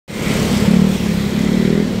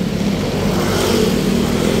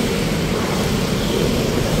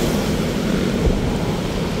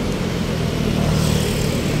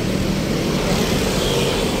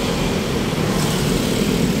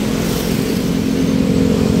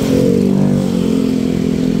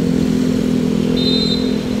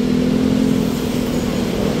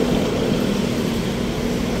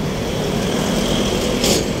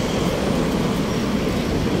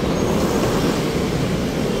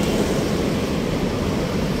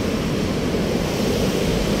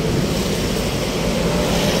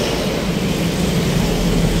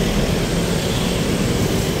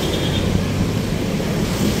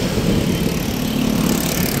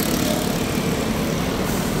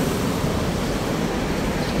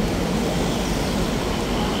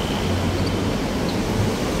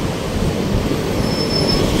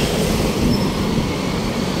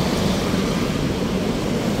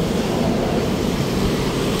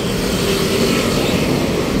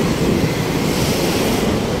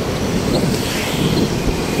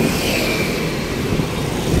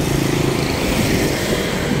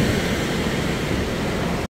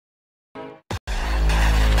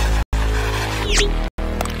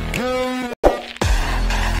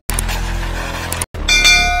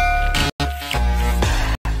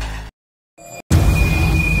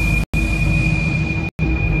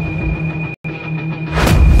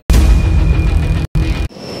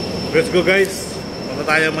Let's go guys. Punta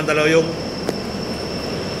tayo Mandaluyong.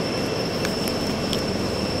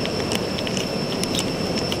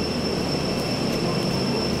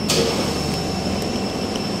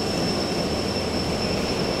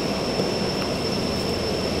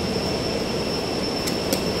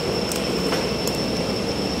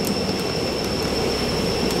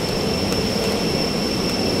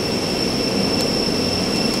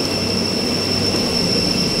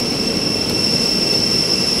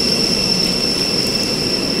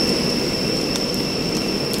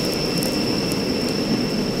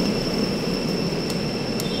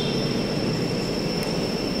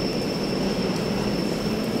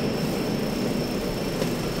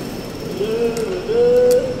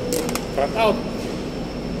 Front out.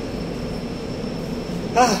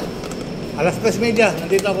 Alas 3:30,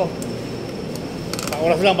 nandito ako. Sa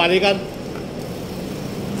oras lang, balikan.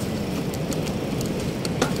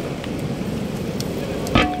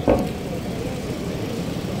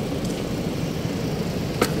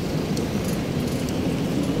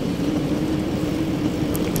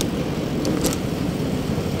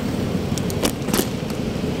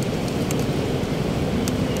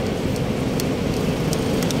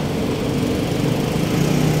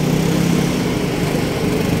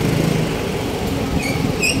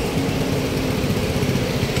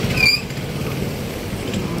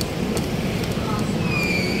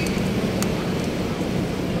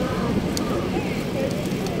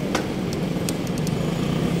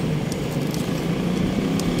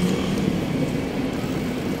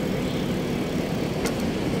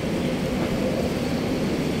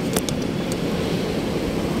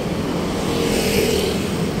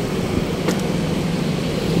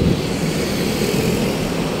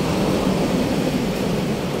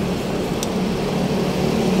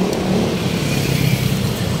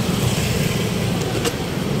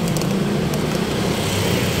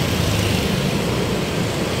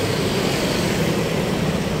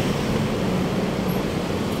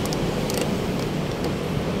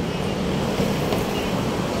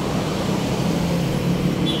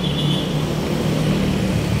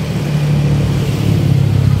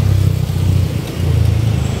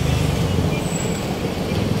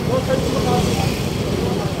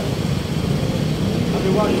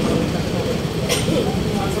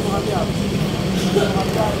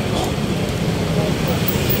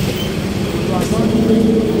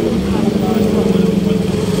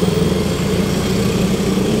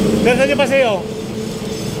 Saan niyo pa sa'yo?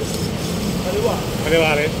 Kaliwa.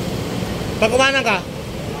 Kaliwa rin. Pag kumanan ka?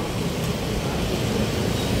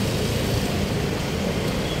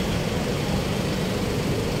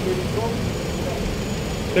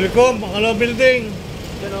 Telecom, pangalawa building.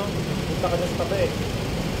 Yan o, punta ka dyan sa tabi.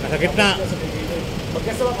 Nasa gitna.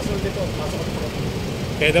 Magkasa ba kasunod dito? Pasok ka dito.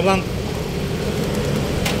 Kaya damang.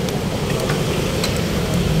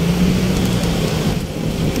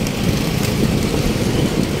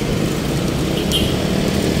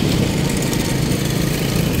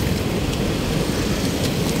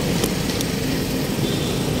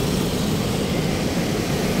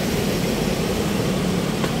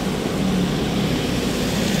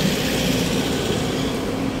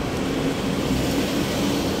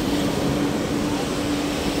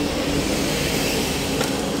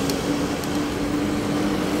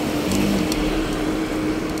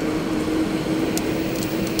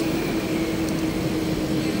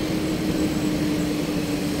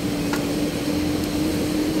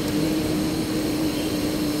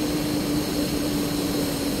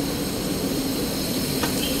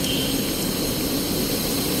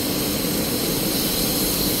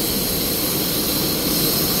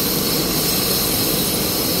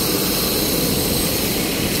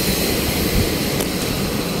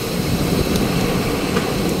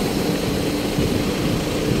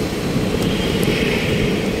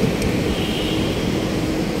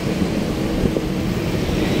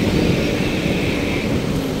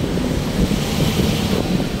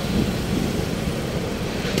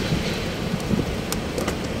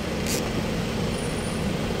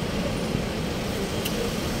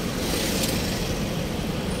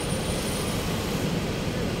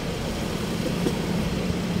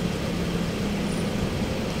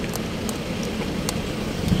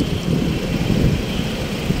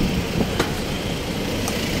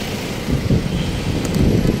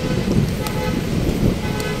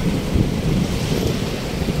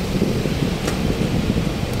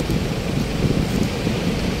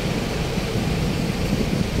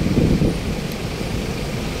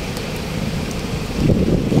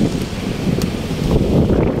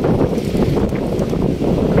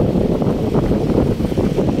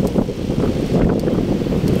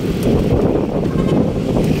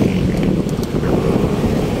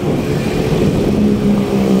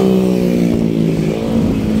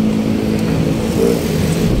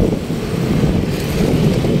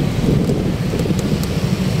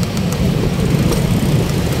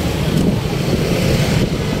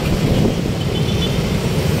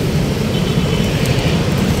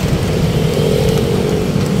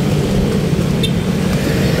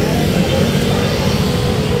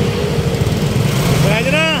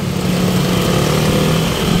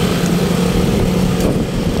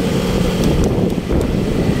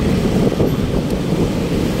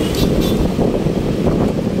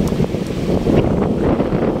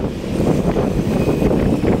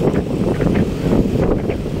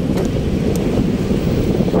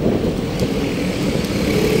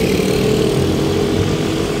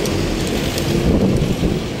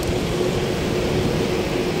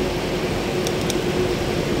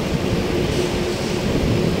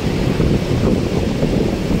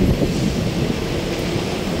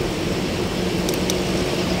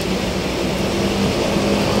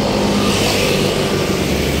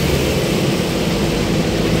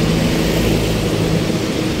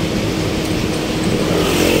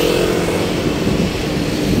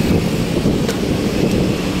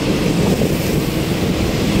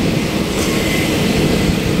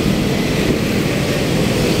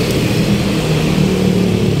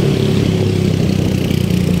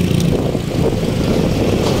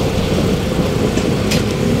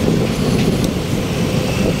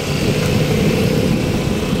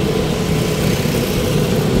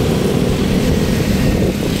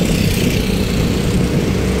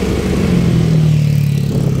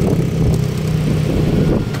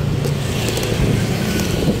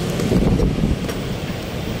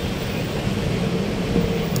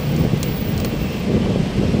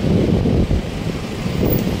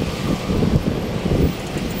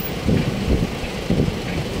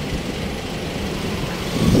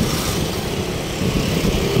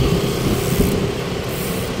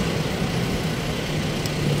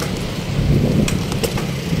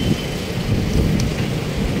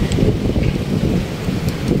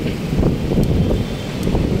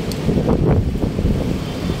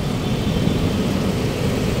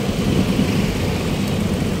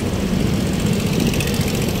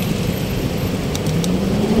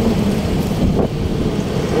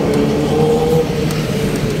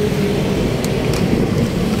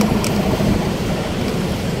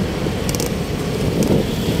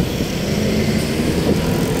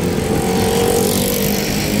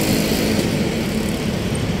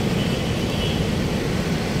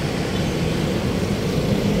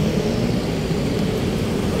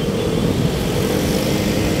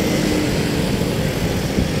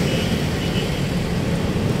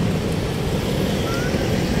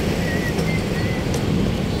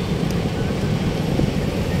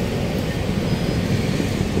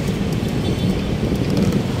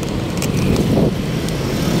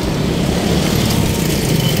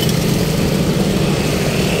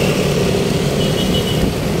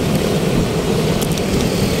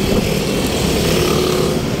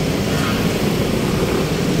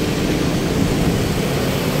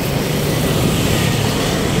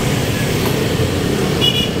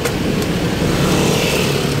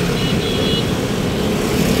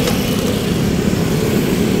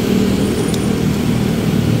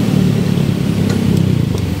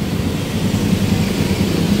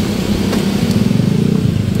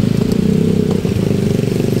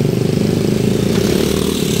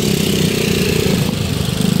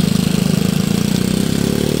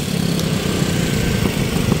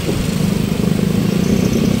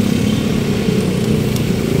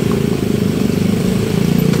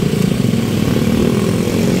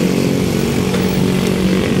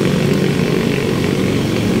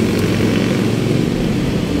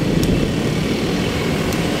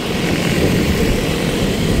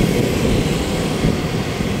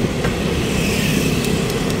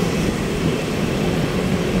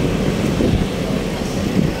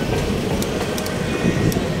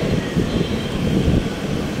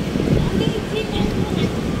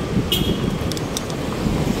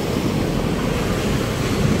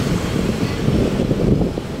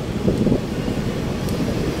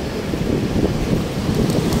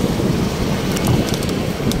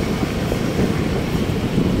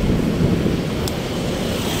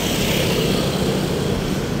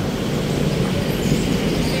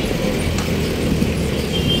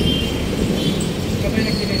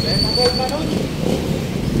 Tagal pa nun.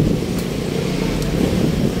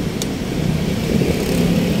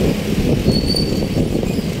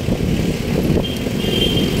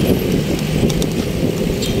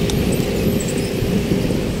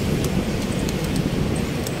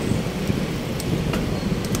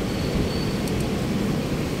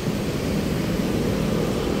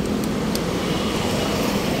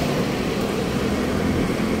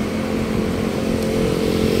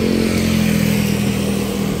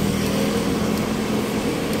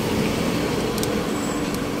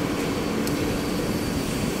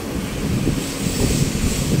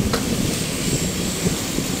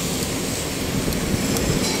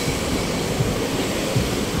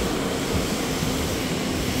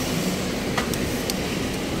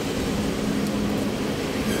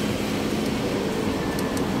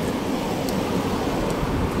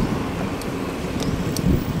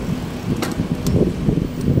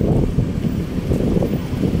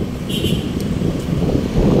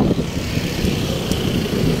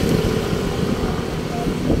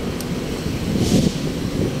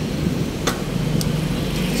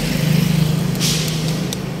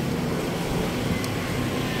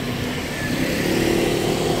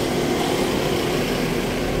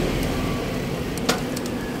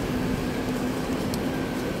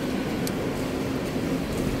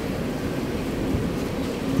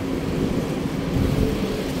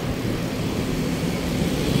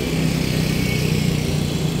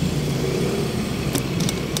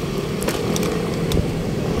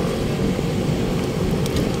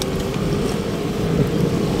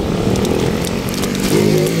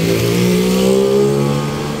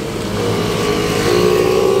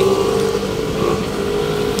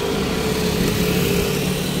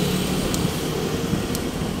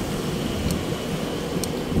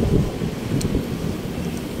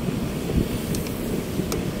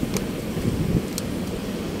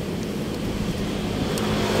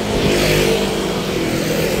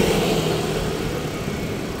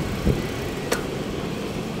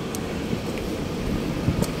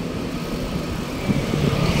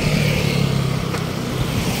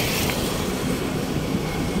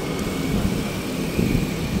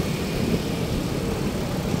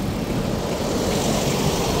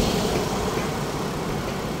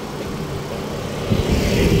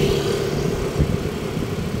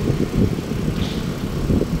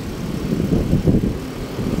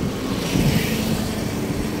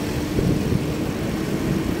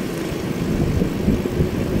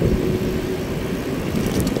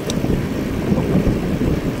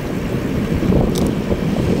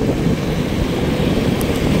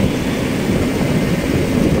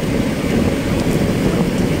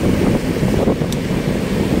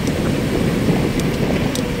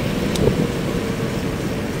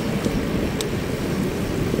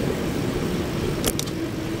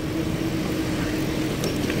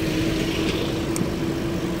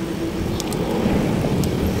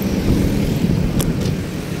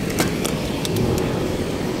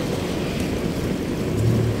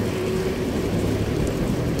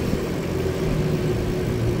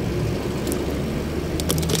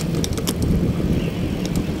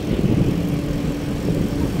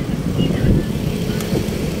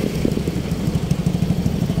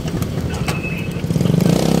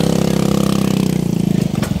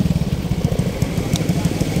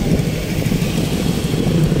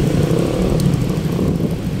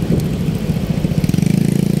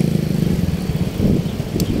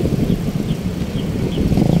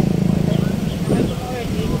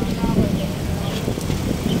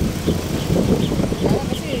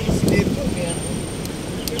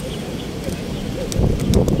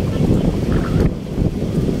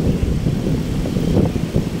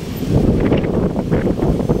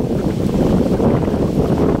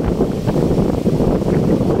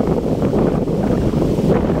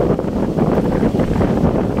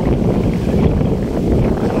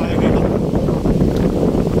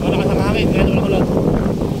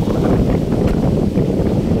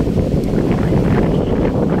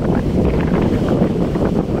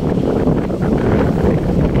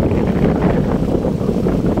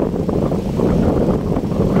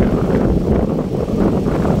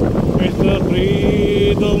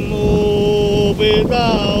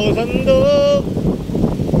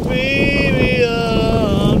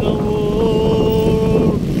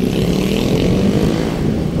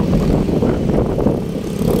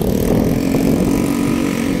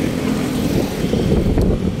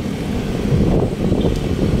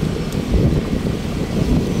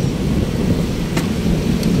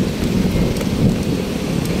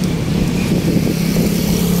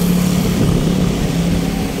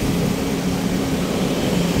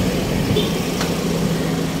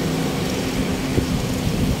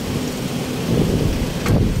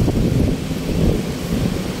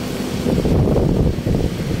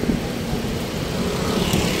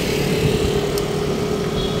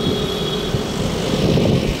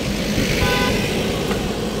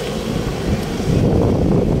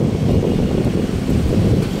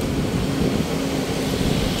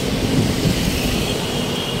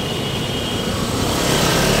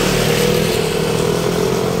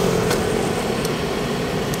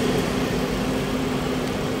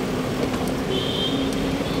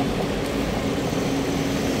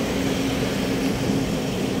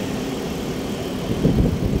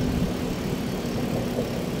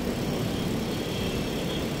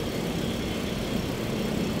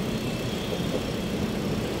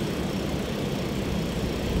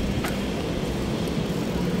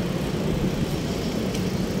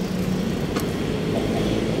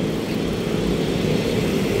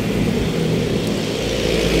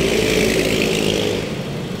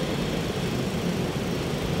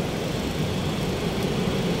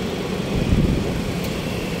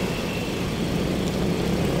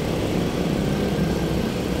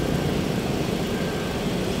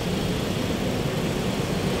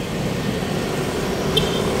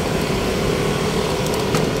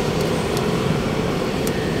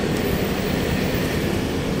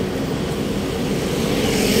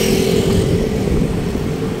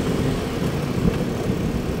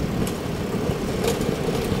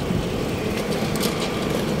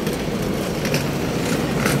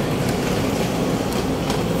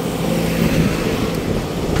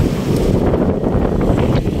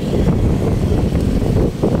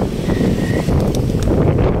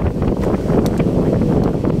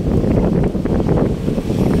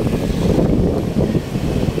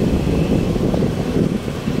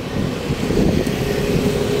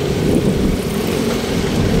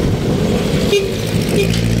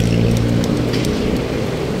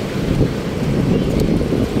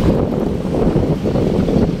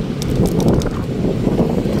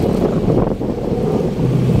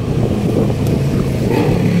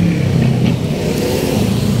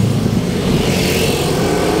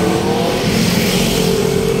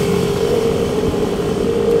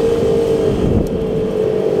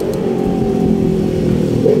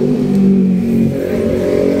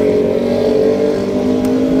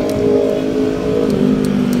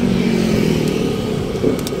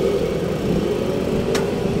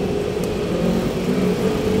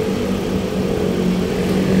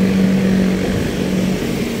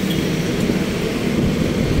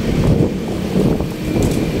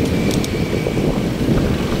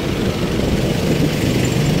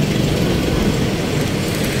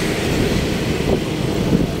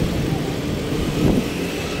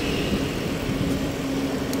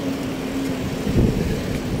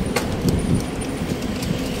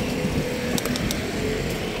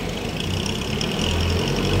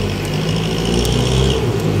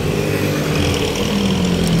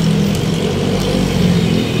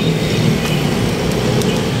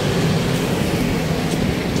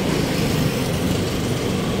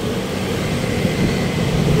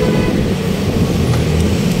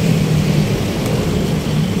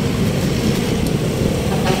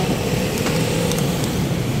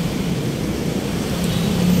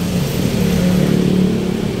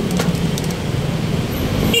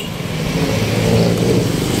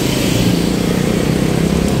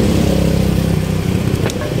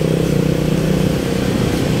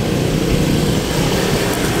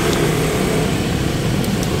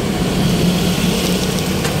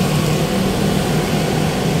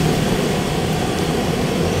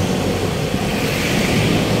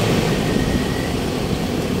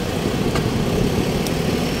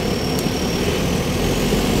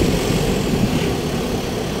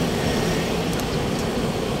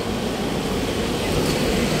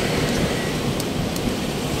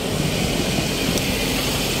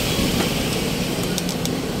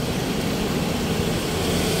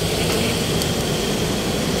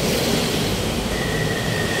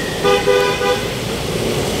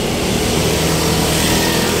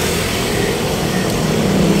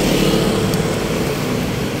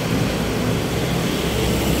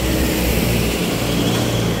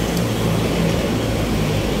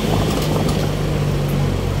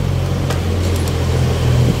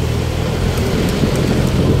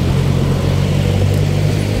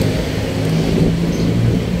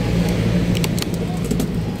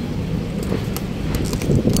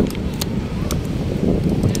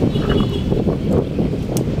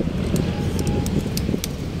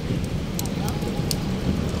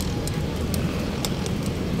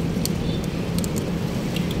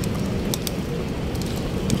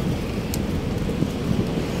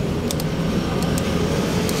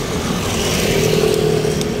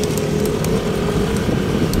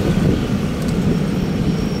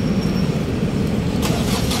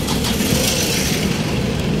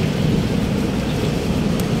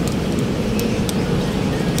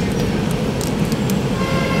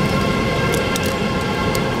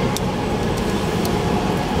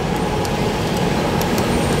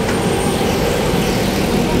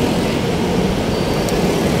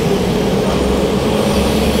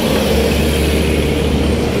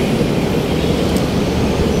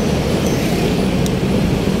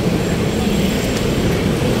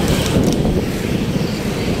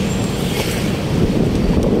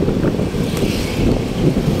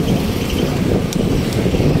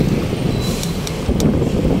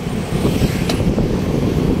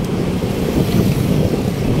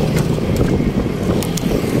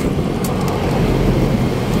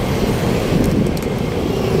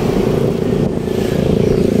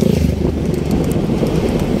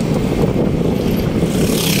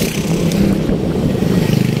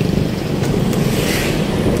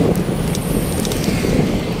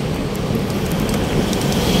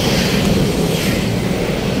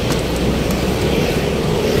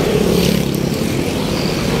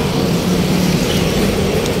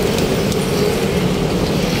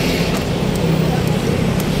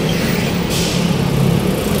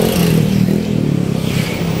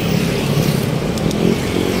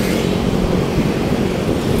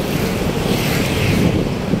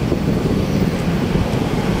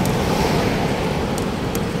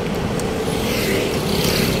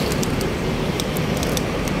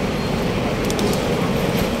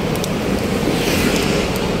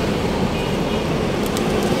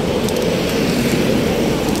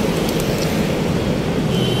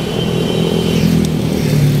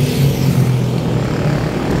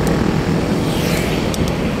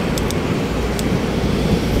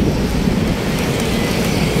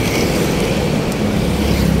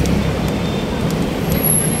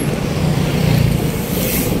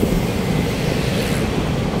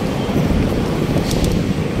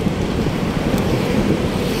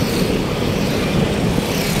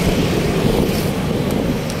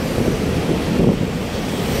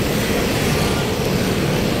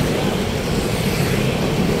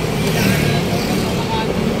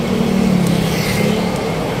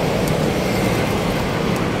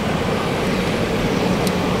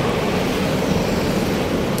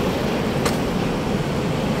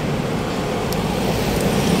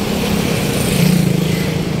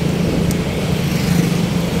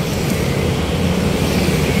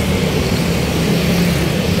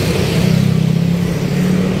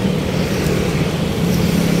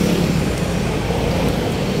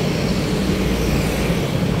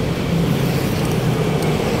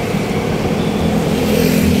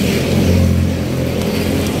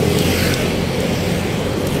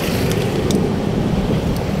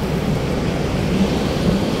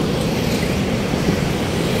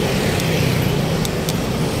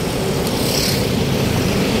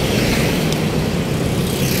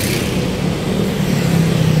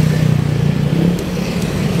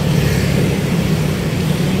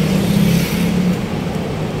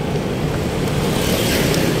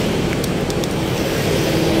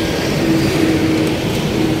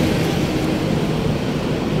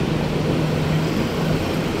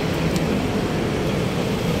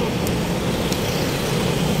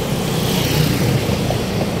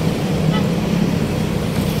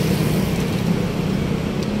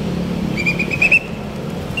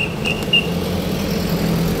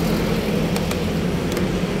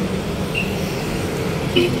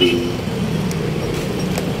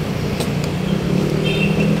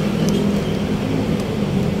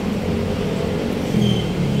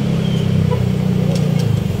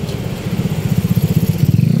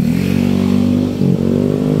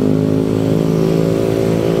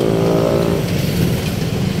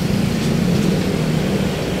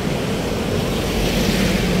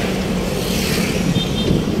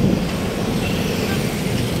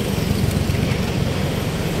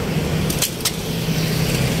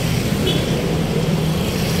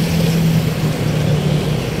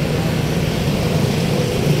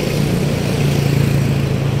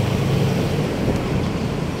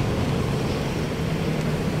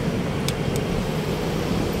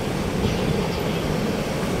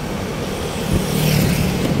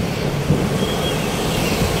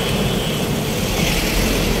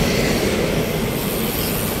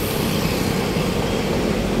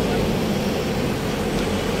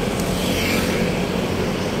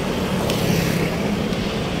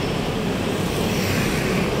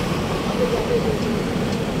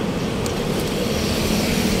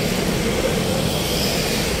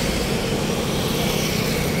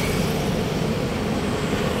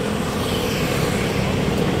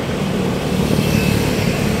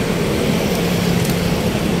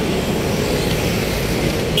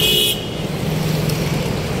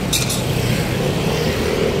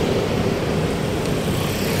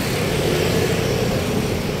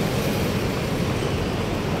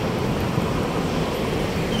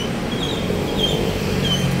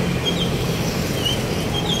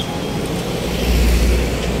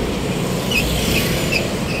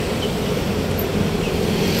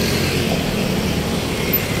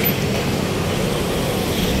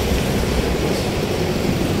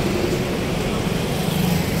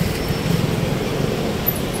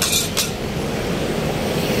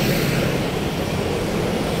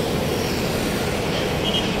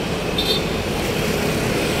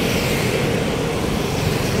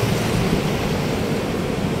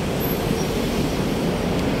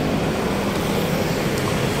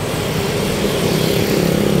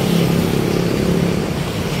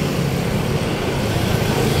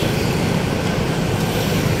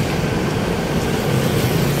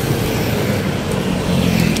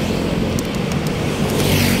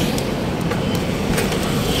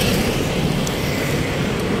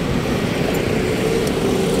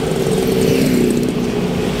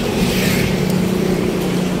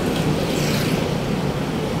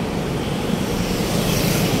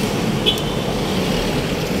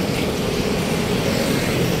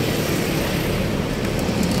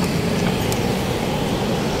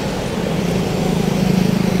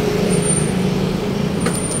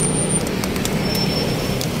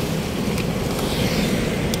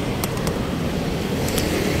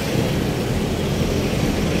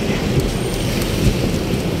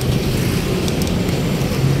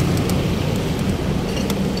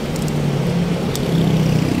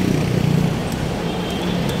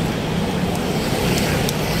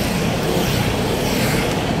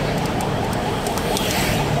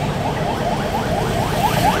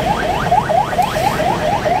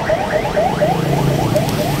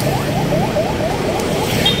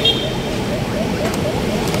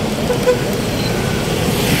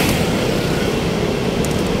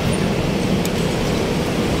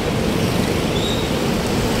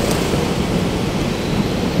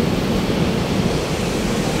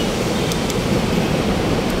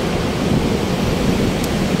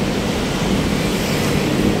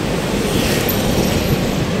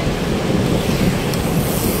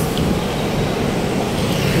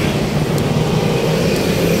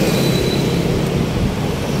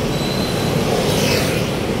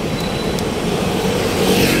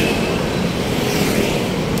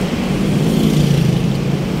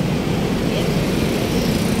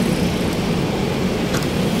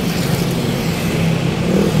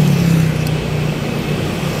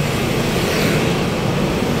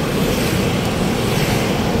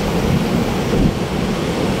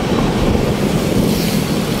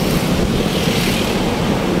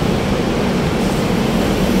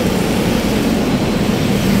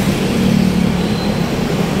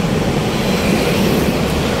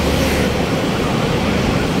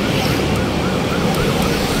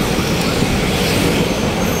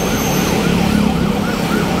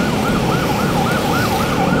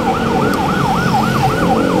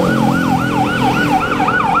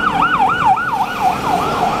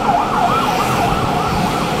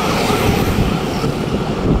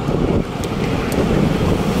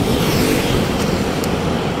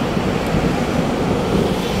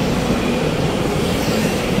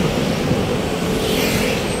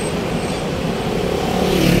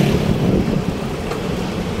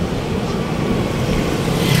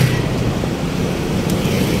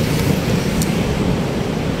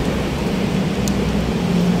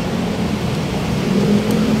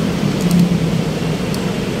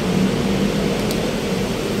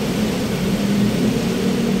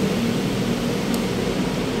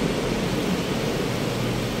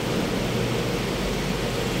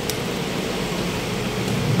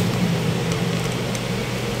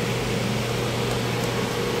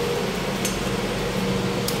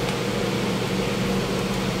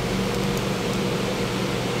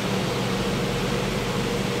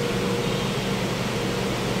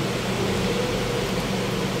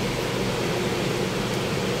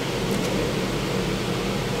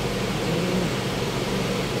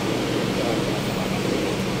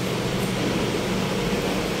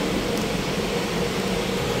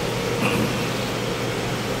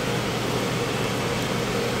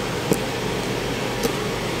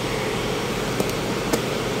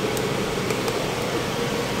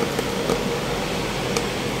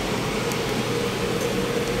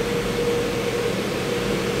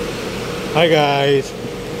 Hi guys!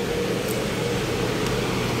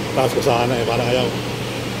 Taas ko sana eh, parang ayaw.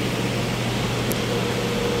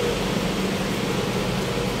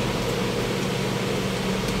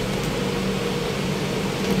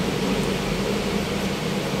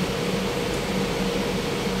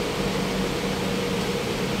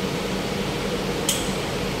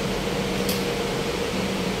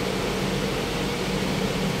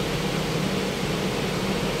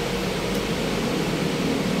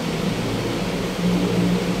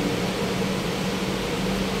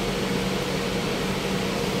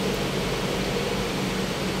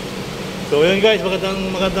 So yun guys,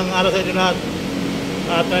 magandang araw sa inyo lahat.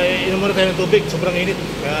 At inom muna tayo ng tubig, sobrang init.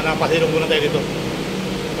 Kaya napasilong muna tayo dito.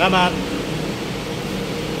 Salamat!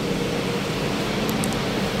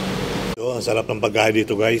 So, ang sarap ng pagkain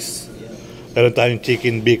dito guys. Meron tayong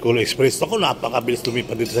chicken Bicol Express. Ako, napakabilis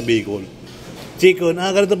lumipad dito sa Bicol. Chicken,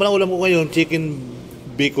 ganito pala ulam ko ngayon. Chicken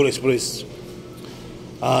Bicol Express.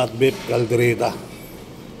 At beef caldereta.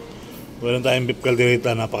 Meron tayong beef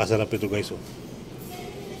caldereta. Napakasarap ito guys.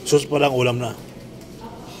 Sus pa lang ulam na.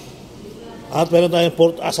 At meron tayong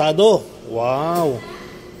pork asado. Wow!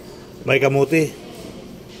 May kamuti.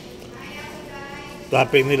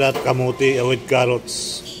 Topping nila at kamuti with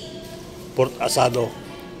carrots. Pork asado.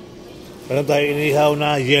 Meron tayong inihaw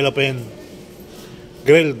na yellow pen.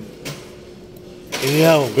 Grilled.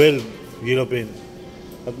 Inihaw, grilled, yellow pen.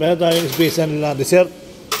 At meron tayong special na dessert.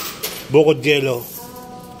 Bukod jello.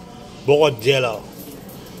 Bukod jello.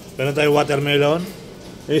 Meron tayong watermelon.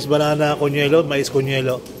 Is banana konyelo, mais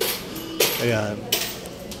konyelo. Ayan.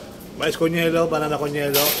 Mais konyelo, banana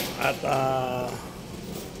konyelo at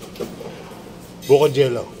bukod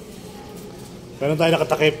jello. Meron tayo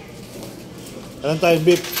nakatakip. Meron tayo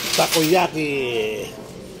beef takoyaki.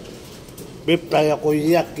 Beef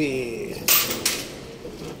takoyaki.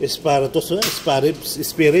 Esparatos,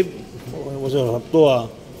 spirib. Masarap to ah.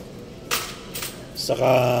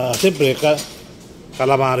 Saka, siyempre,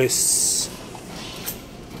 calamares.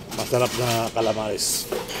 Masarap na calamares.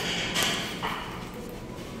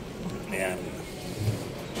 Ayan.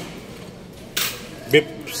 Beef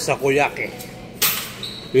takoyaki.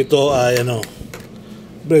 Ito ay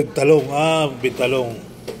bread talong. Beef talong.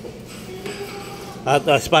 At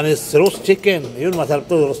Spanish roast chicken. Yun, masarap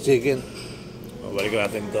to, roast chicken. Balikan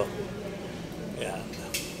natin ito. Ayan.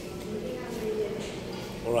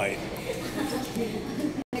 Alright.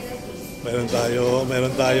 Meron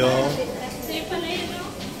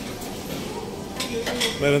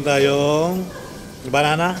tayong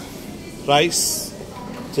banana, rice,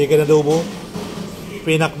 chicken adobo,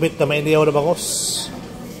 pinakbit na may inihaw na bangos,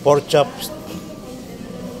 pork chops,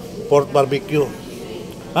 pork barbecue.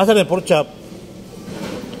 Nasaan yung pork chop?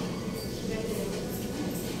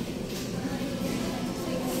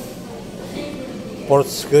 Pork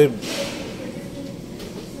rib,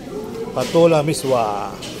 patola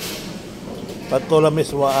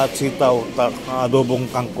miswa at sitaw, adobong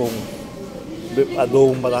kangkong, beef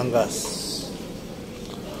adobong Batangas,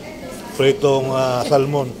 pritong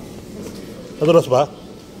salmon. Madulas ba?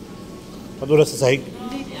 Madulas sa sahig.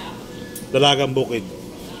 Dalagang bukid,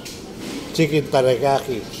 chicken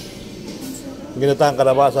teriyaki, ginataang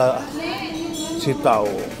kalabasa, sitaw,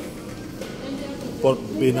 pork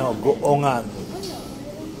binagoongan,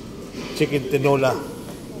 chicken tinola.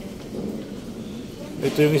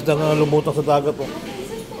 Ito yung isda na lumutang sa dagat oh.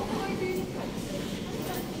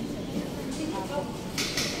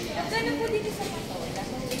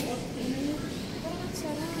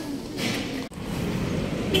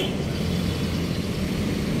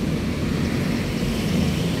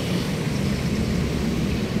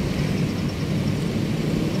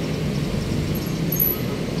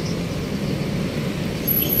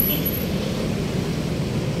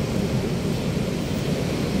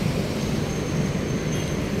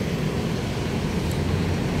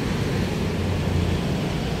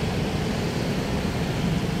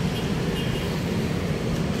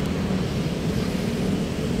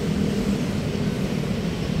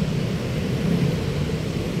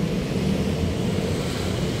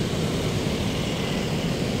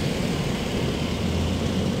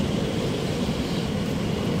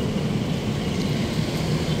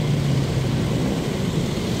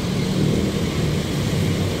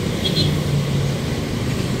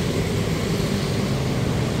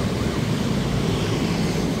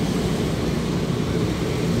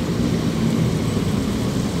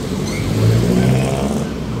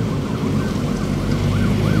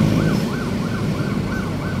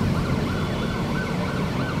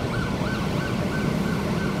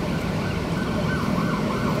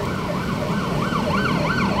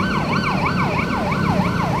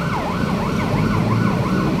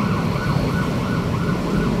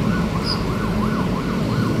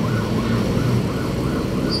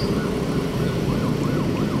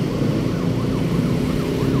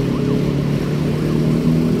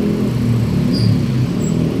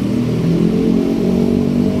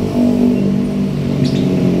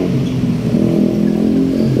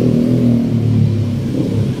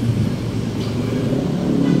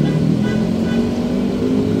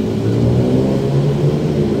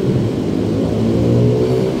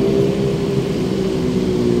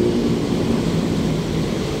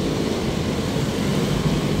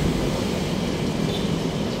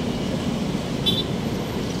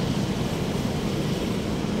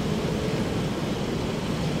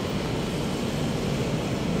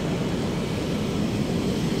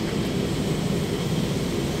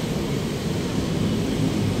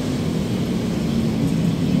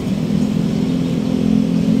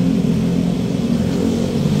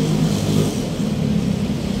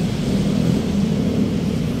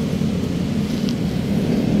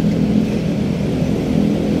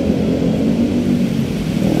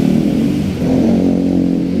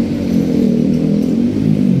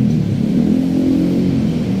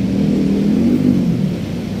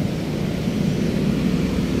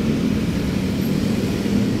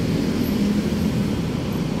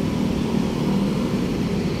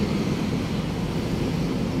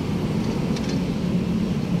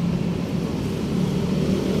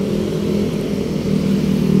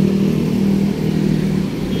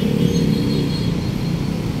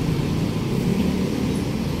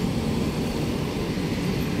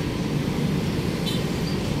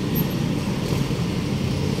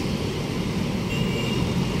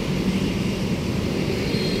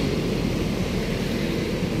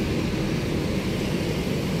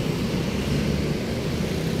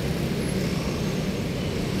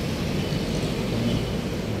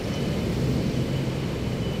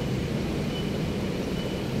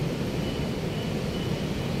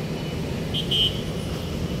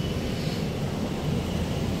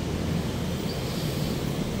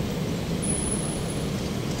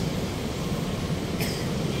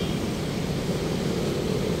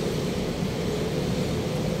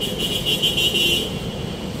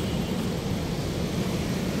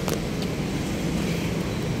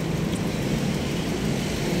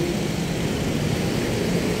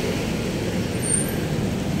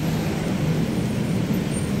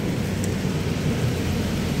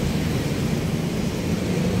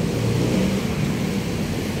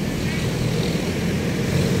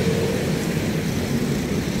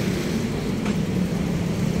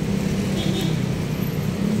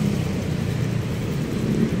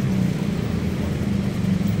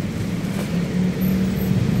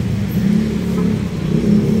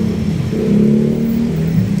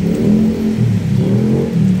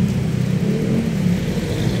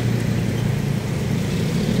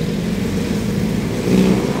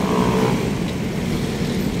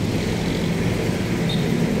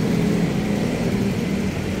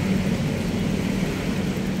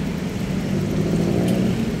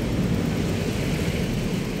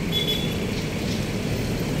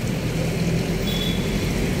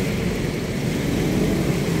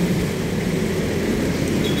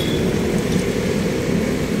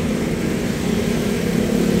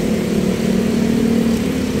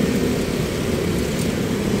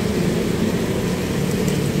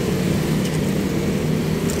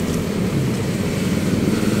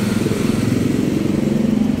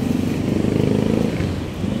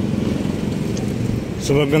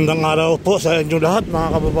 So magandang araw po sa inyo lahat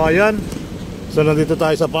mga kababayan. So nandito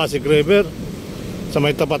tayo sa Pasig River, sa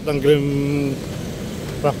may tapat ng Grim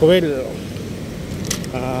Rockwell.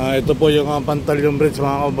 Ito po yung Mandaluyong Bridge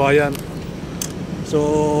mga kababayan.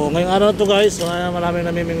 So ngayong araw to guys, maraming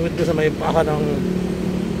namimingwit ko sa may paka ng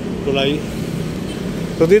tulay.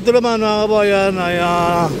 So dito naman mga kababayan ay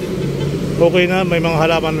okay na, may mga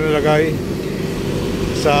halaman na nilagay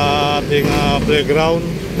sa ating playground.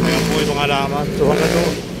 Ayan po yung mga halaman. So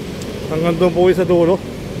hanggang doon po yung sa dulo.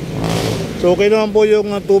 So okay naman po yung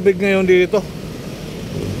tubig ngayon dito.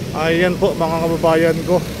 Ayan po mga kababayan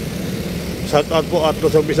ko. Shout out po at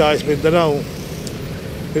sa Visayas, Mindanao.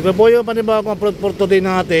 Ito po yung panibagong upload for today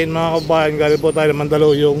natin mga kababayan. Galing po tayo ng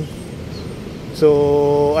Mandaluyong. So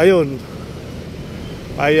ayun,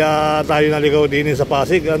 ay tayo naligaw din sa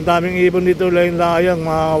Pasig. Ang daming ibon dito, layang-layang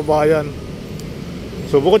mga kababayan.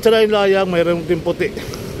 So bukod sa layang-layang, mayroon din puti.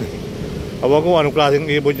 Awan ko anong klaseng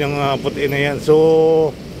ibon yung puti na yan. So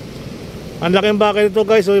ang laking bakit ito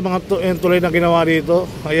guys. So yung mga tulay na ginawa dito,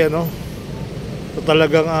 ayan o. So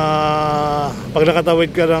talagang pag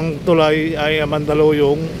nakatawid ka ng tulay ay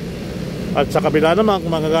Mandaluyong. At sa kabila naman,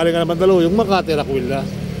 kung magagaling ka ng Mandaluyong, Makati Rockwell na.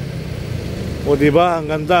 O diba, ang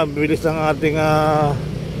ganda, bilis ng ating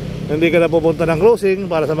hindi ka na pupunta ng crossing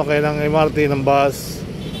para sa makay ng MRT, ng bus.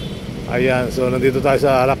 Ayan, so nandito tayo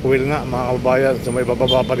sa Rockwell nga mga kababayan. So may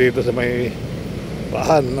bababa pa dito sa may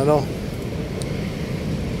bahan, ano.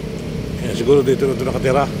 Ayan, siguro dito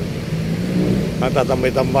nakatira.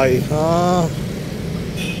 Tatambay-tambay.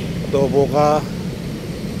 Tubo ka.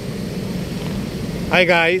 Hi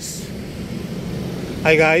guys.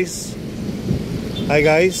 Hi guys. Hi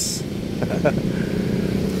guys.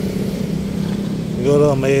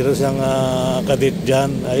 Siguro mayroon siyang kadit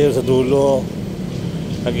dyan. Ayun sa dulo,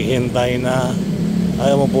 naghihintay na.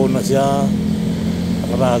 Ayaw mo po na siya.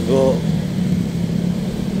 Nakatago.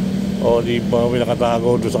 O diba may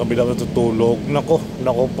nakatago doon sa kabilang natutulog. Nako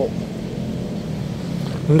po.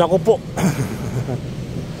 Nako po.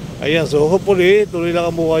 Ayan, so hopefully tuloy lang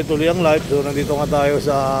ang buhay, tuloy ang life. So nandito nga tayo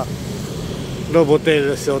sa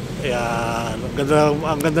Hotel. So ayan,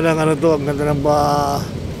 ang ganda ng ano to, ang ganda ng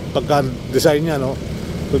pagka-design niya, no.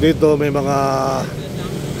 So dito may mga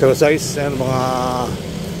exercise, ayan, mga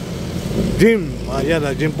gym. Ayan,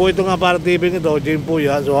 gym po ito nga, para TV nito, gym po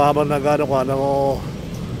yan. So habang nagano ko,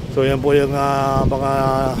 so yan po yung mga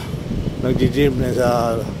nag-gym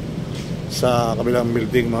sa kabilang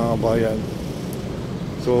building mga kabayan.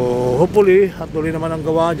 So hopefully at tuloy naman ang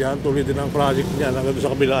gawa dyan, tuloy din ang project niyan hanggang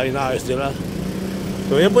sa kabila ay naayos nila.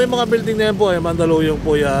 So yan po yung mga building na yan po, ay Mandaluyong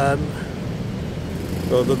po yan.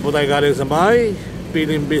 So doon po tayo galing sa may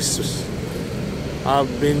Pilimbis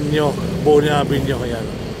Avenue, Boni Avenue. Ayan.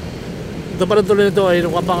 Ito pa rin tuloy nito ay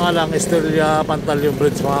yung kapangalang Puntahan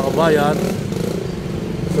Bridge mga kabayan.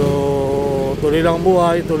 So tuloy lang ang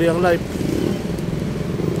buhay, tuloy ang life.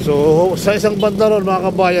 So sa isang banda ron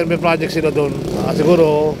mga kabayan, may project sila doon.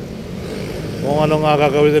 Siguro kung anong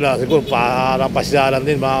gagawin nila, siguro parang pasyalan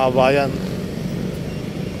din mga kabayan.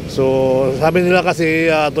 So sabi nila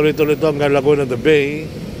kasi tuloy-tuloy ito hanggang Laguna de Bay.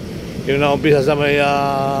 Yung naumpisa sa may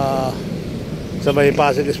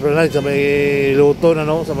Pasig Esplanade, sa may Luton,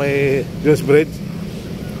 ano, sa may Jones Bridge.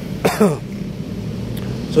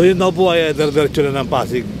 So yun na po ay diretso na ng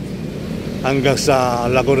Pasig hanggang sa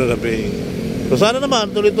Laguna de Bay. So sana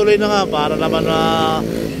naman tuloy-tuloy na nga para naman na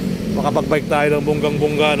makapagbike tayo ng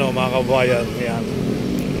bunggang-bungga, no, mga kabayan. Yan.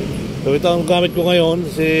 So ito ang gamit ko ngayon,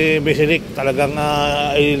 si Bisilik. Talagang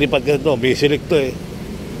ililipat ka ito, Bisilik to eh.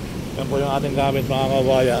 Yan po yung ating gamit, mga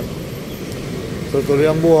kabayan. So tuloy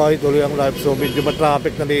ang buhay, tuloy ang life. So medyo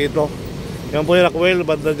matraffic na dito. Yan po yung Rockwell,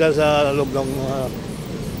 banda dyan sa loob ng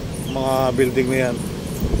mga building na yan.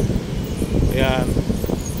 Yan.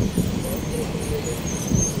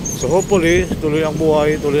 So hopefully, tuloy ang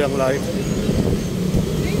buhay, tuloy ang life.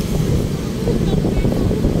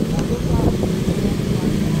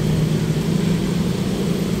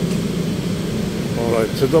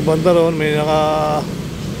 Alright, so ito banda ron, may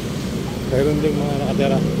mayroon ding mga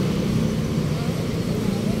nakatera.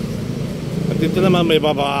 At dito naman may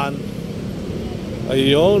babaan.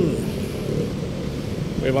 Ayun.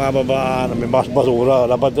 May mga babaan, may basura.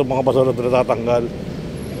 Dapat yung mga basura na natatanggal.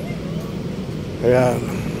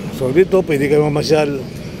 Ayan. So dito pwede kayo mamasyal.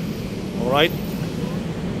 Alright.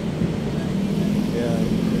 Ayan.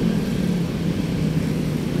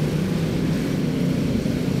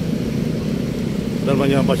 Ito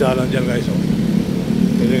naman yung pasyalan dyan, guys. So,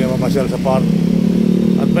 pwede kayo mamasyal sa park.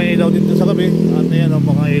 At may ilaw dito sa gabi. At ayan ang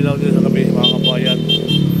mga ilaw dito sa gabi, mga kabayan.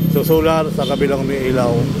 So solar, sa kabilang may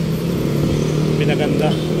ilaw.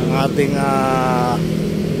 Pinaganda ng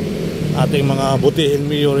ating mga butihing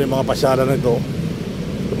mayor, yung mga pasyalan nito,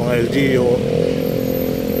 yung mga LGU.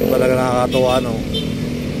 Talaga nakakatawa, no?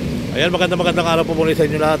 Ayan, magandang araw po muli sa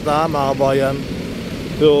inyo lahat, ha, mga kabayan.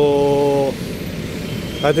 So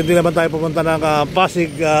kahit hindi naman tayo pupunta ng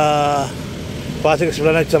Pasig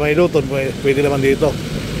Esplanade sa Mayluton, pwede naman dito.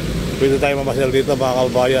 Pwede tayo mamasyal dito, mga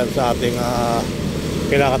kabayan, sa ating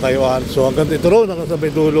kinakatayuan. So hanggang dito ron, hanggang sa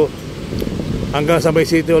may dulo, hanggang sa may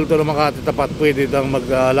City Hall to ng Makati tapat, pwede tang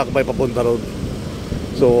maglakbay papunta ron.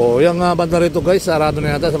 So yung banda rito, guys, sarado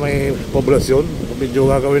na yata sa may poblasyon. Medyo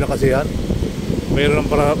gagawin na kasi yan. May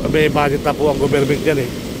budget na po ang government dyan eh,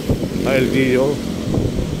 ang LGU.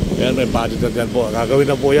 Yan, may budget na dyan po. Gagawin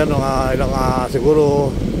na po yan ilang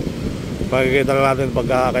siguro makikita na natin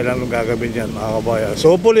pagka kailangan gagawin yan, mga kabayan.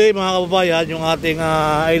 So hopefully, mga kabayan, yung ating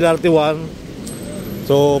LRT1,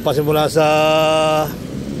 so pasimula sa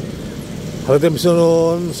Redemption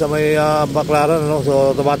noon sa may Baclaran, ano?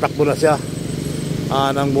 So tumatakbo na siya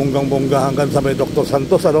ng bunggang-bungga hanggang sa may Dr.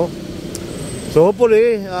 Santos, ano? So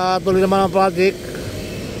hopefully tuloy naman ang project.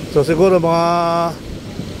 So siguro mga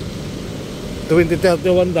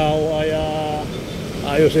 2031 daw ay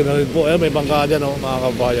ayusin na rin po. May bangka dyan, no, mga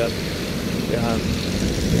kabayan. Yan.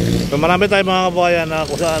 So marami tayong mga kabayan na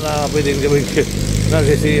kung saan pwedeng gawin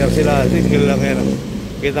nagsisiyar sila. Single lang yan.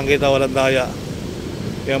 Kitang-kita, walang daya.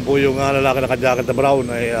 Yan po yung lalaki na ka-jacket na brown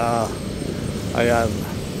ay ayan.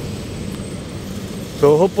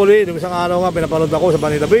 So hopefully, nung isang araw nga pinapanood ako sa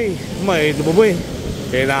Manila Bay, may dumumoy.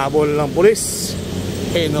 Kinahabol ng pulis.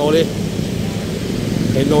 Hinuli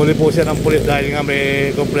po siya ng pulis dahil nga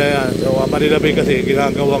may complaint. So Manila Bay kasi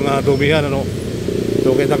ginagawang dumihan, ano.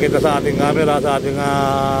 So kita-kita sa ating camera, sa ating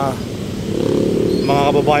mga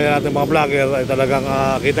kababayan natin, mga vlogger, ay talagang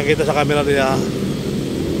kitang-kita sa camera niya.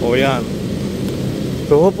 O yan.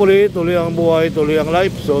 So hopefully, tuloy ang buhay, tuloy ang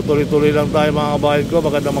life. So tuloy-tuloy lang tayo, mga kabayan ko.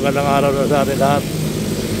 Magandang araw na sa atin lahat.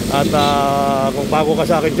 At kung bago ka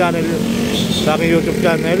sa aking channel, sa aking YouTube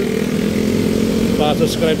channel,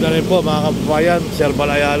 pa-subscribe na rin po, mga kababayan. Sir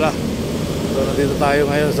Balayala. So nandito tayo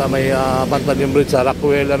ngayon sa may Puntahan Bridge sa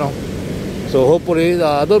Rockwell, ano. So hopefully,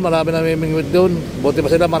 doon marami na may mingwit doon. Buti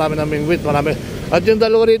pa sila, marami na mingwit, marami. At yung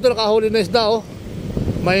dalawa rito, nakahuli na isda, oh.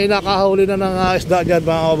 May nakahuli na ng isda dyan,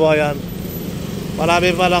 mga kababayan.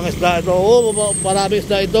 Marami pa lang isda ito. Oo, marami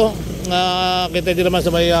isda ito. Kita din naman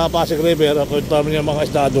sa may Pasig River. Kung naman yung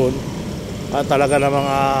mga isda doon. At talaga na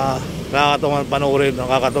mga nakakatuwang panurin,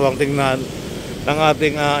 nakakatuwang tingnan ng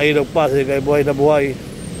ating ilog Pasig ay buhay na buhay.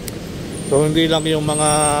 So hindi lang yung mga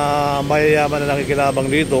mayayaman na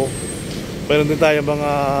nakikinabang dito. Meron din tayo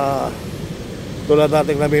mga tulad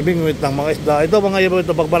nating namimingwit ng mga isda. Ito mga ibon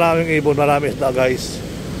ito, pag maraming ibon, marami isda, guys.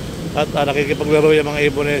 At nakikipaglaro yung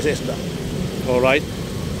mga ibon na sa isda. Alright.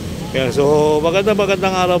 Yan, so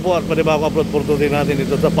magandang araw po at panibagong upload for today natin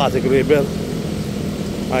dito sa Pasig River.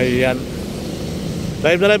 Ayan.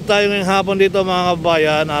 Live na live tayo ngayong hapon dito, mga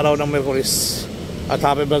kabayan, araw ng Merkulis. At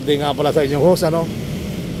happy birthday nga pala sa inyong host, ano?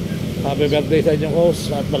 Happy birthday sa inyong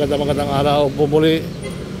host. At magandang araw, pumuli.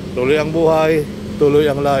 Tuloy ang buhay,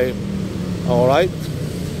 tuloy ang life. Alright.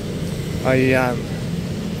 Ayan.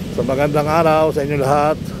 So magandang araw sa inyo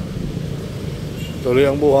lahat. Tuloy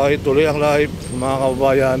ang buhay, tuloy ang life, mga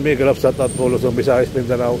kababayan. May grabsat at pulos ng Visayas,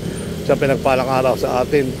 Mindanao sa pinagpalang araw sa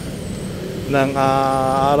atin ng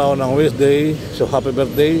araw ng Wednesday. So happy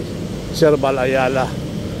birthday Serbal Ayala.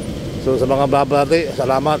 So sa mga babati,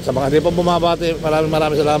 salamat. Sa mga hindi pa bumabati,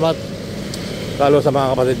 maraming salamat. Lalo sa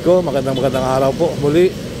mga kapatid ko, magandang araw po muli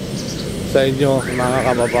sa inyo mga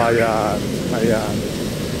kababayan. Ayan.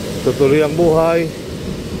 Tutuloy ang buhay,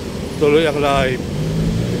 tuloy ang life.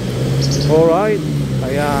 Alright.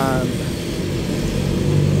 Ayan.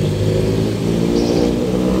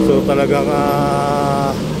 So talagang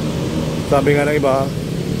sabi nga ng iba,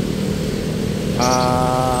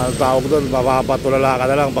 tawag doon, mapapatulala ka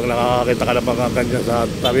na lang pag nakakita ka ng mga ganyan sa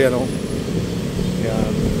tabi, ano.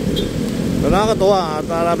 Yan. So nakakatuwa at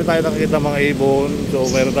marami tayo nakikita mga ibon. So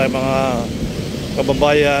meron tayong mga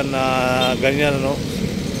kababayan na ganyan, ano.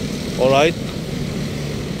 Alright.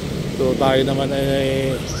 So tayo naman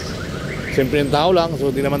ay simple yung tao lang. So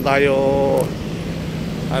hindi naman tayo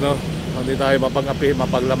hindi tayo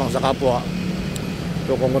mapaglamang sa kapwa.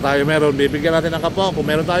 So kung tayo meron, bibigyan natin ng kapwa. Kung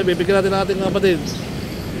meron tayo, bibigyan natin ng ating kapatid.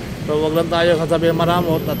 So wag lang tayo sasabihin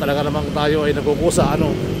maramot na talaga namang tayo ay nagkukusa,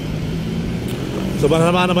 ano. So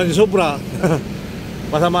masama naman yung sobra.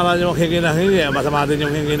 Masama na yung hingi ng hingi. Masama din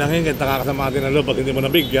yung hingi ng hingi. Nakakasama din ang loob pag hindi mo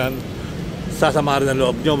nabigyan. Sasama rin ang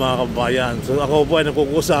loob nyo, mga kababayan. So ako po ay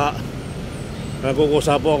nagkukusa.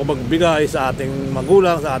 Nagkukusa po ako magbigay sa ating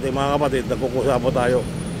magulang, sa ating mga kapatid. Nagkukusa po tayo.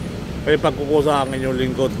 May pagkukusa ang inyong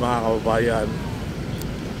lingkod, mga kababayan.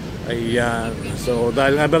 Ayan. So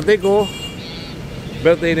dahil nga birthday ko,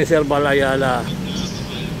 birthday ni Serbal Ayala.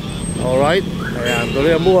 Alright. Ayan.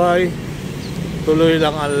 Tuloy ang buhay, tuloy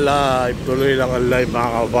lang ang life. Tuloy lang ang life, mga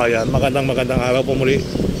kababayan. Magandang araw po muli.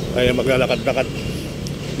 Ayan, maglalakad-lakad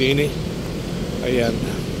dini. Ayan.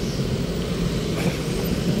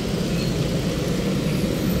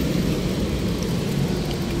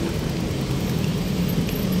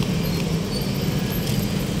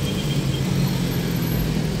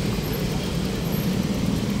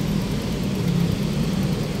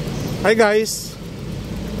 Hi guys.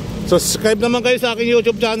 Subscribe naman kayo sa aking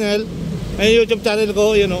YouTube channel. Ay, YouTube channel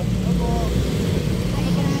ko, yun o.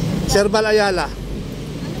 Serbal Ayala.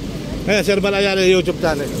 Ayan, Serbal Ayala YouTube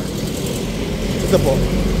channel. Ito po.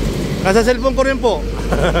 Nasa cellphone ko rin po.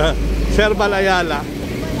 Serbal Ayala.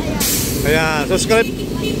 Ayan, subscribe.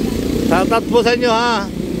 Shoutout po sa inyo, ha.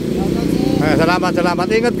 Ayan, salamat.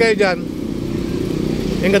 Ingat kayo dyan.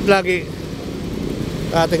 Ingat lagi.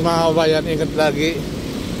 Ating mga kabayan, ingat lagi.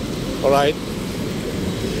 Alright.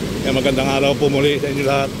 Ayan, magandang araw po muli sa inyo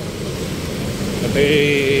lahat. At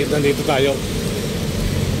nandito tayo.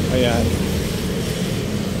 Ayan.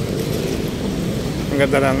 Ang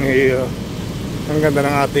ganda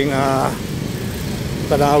ng ating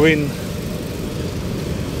tanawin.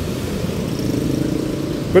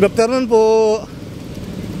 Good afternoon po.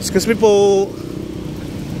 Excuse me po.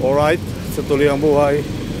 Alright. So tuloy ang buhay,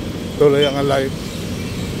 tuloy ang life.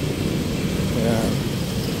 Ayan.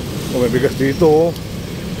 May bigas dito.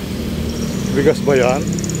 Bigas ba yan?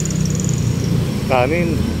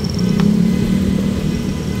 Kanin.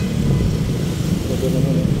 Ito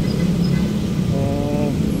naman eh.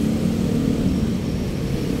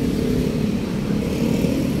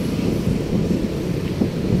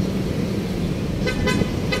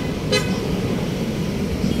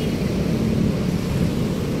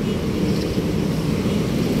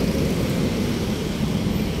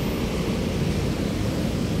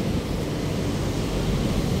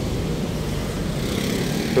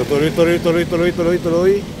 So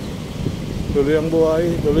tuloy ang buhay,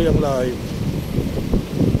 tuloy ang life.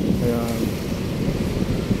 Ayan.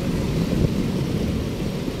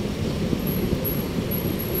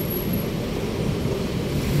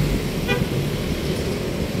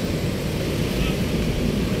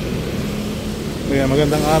 Ayan,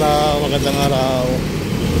 magandang araw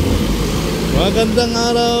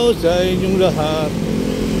sa inyong lahat.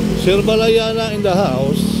 Serbal Ayala in the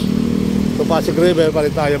house. So Pasig River pa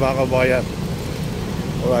rin tayo, mga kabayan.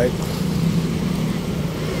 Alright.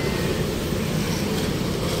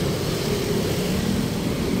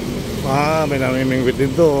 May namimingwit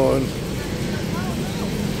din doon.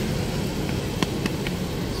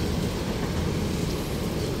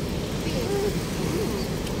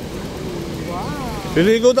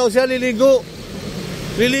 Liligo daw siya, liligo.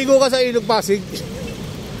 Liligo ka sa Ilog Pasig.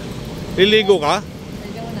 Liligo ka?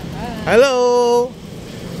 Hello.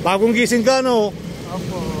 Bagong gising ka, no?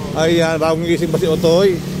 Opo. Ayan, bagong gising pa si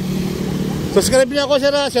Otoy. Subscribe niya ako,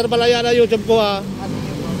 sir, Serbal Ayala YouTube ko, ha.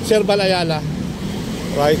 Serbal Ayala.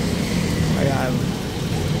 Right. Ayan.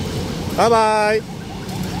 Bye-bye.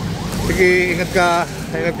 Sige, ingat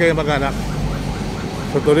kayo mag-anak.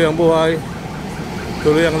 So tuloy ang buhay,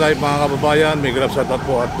 tuloy ang life, mga kababayan. May grab shoutout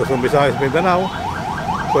po at Luzon, Visayas, Mindanao.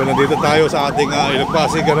 So nandito tayo sa ating Ilog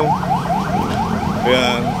Pasig, ano?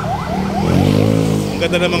 Ayan.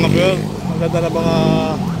 ganda ng mga bird. Ang ganda ng mga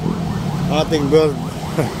ating bird.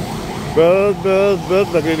 bird.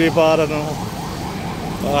 Nagliliparan, no?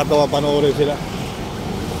 Nakatawa panoorin sila.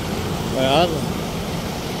 Ayan.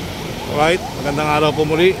 Alright, magandang araw po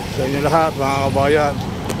muli sa inyo lahat, mga kabayan.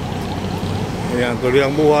 Ayan, tuloy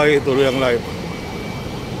ang buhay, tuloy ang life.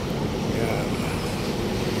 Ayan.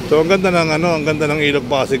 So ang ganda ng ang ganda ng ilog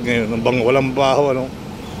Pasig ngayon. Walang baho, ano?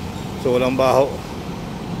 So walang baho.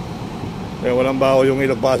 Kaya walang baho yung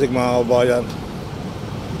ilog Pasig, mga kabayan.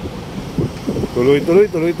 Tuloy.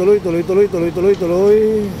 Tuloy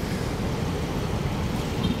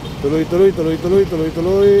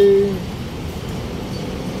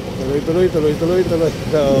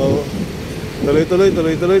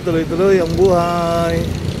ang buhay.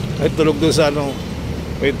 Ay tulog dun sa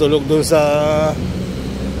may tulog dun sa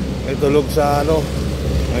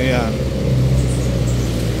ayan.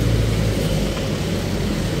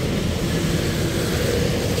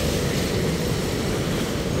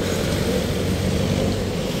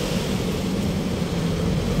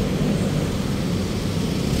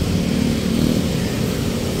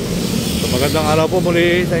 Magandang araw po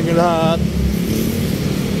muli sa inyo lahat.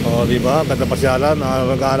 O, diba? Ganda pasyalan.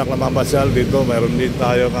 Mag-aanak na mamasyal dito. Mayroon din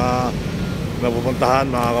tayo napupuntahan,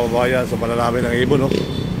 mga kababayan, sa panalami ng ibon, no?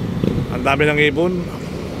 Ang dami ng ibon.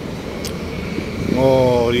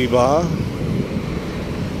 O, diba?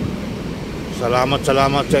 Salamat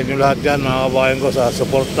sa inyo lahat dyan, mga kababayan ko, sa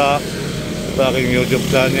suporta sa aking YouTube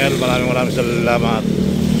channel. Maraming salamat.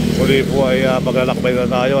 Muli po ay paglalakbay na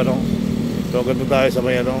tayo, ano? So, ganito tayo sa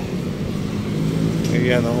may,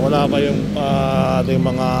 ayan, wala pa yung ating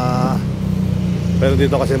mga, pero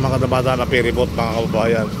dito kasi mga bata na ferryboat, mga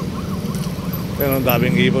kababayan. Pero ang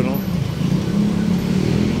daming ibon, no?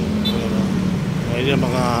 Ayan,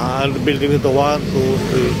 mga building dito, 1,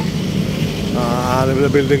 2, 3 na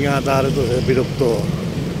building yata rito sa Binugto.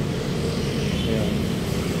 Ayan.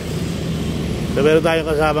 So meron tayong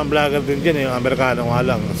kasamang vlogger din dyan, yung Amerikano nga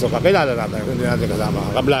lang. So kakilala natin, hindi natin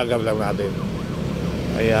kasama, ka-vlogger lang natin.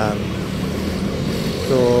 Ayan.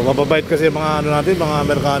 So, mababait kasi mga natin, mga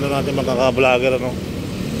Amerikano natin, mga kaka-vlogger, ano?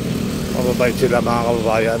 Mababait sila, mga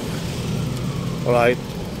kababayan. Alright.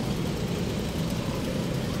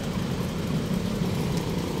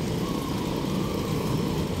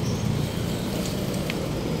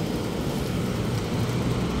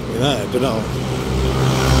 Yan na, ito na, oh.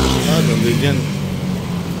 Tundin yan.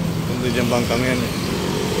 Tundin yan bangkang yan, eh.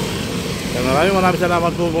 Maraming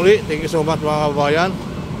salamat po muli. Thank you so much, mga kababayan.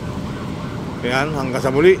 Ayan, hanggang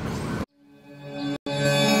sa muli.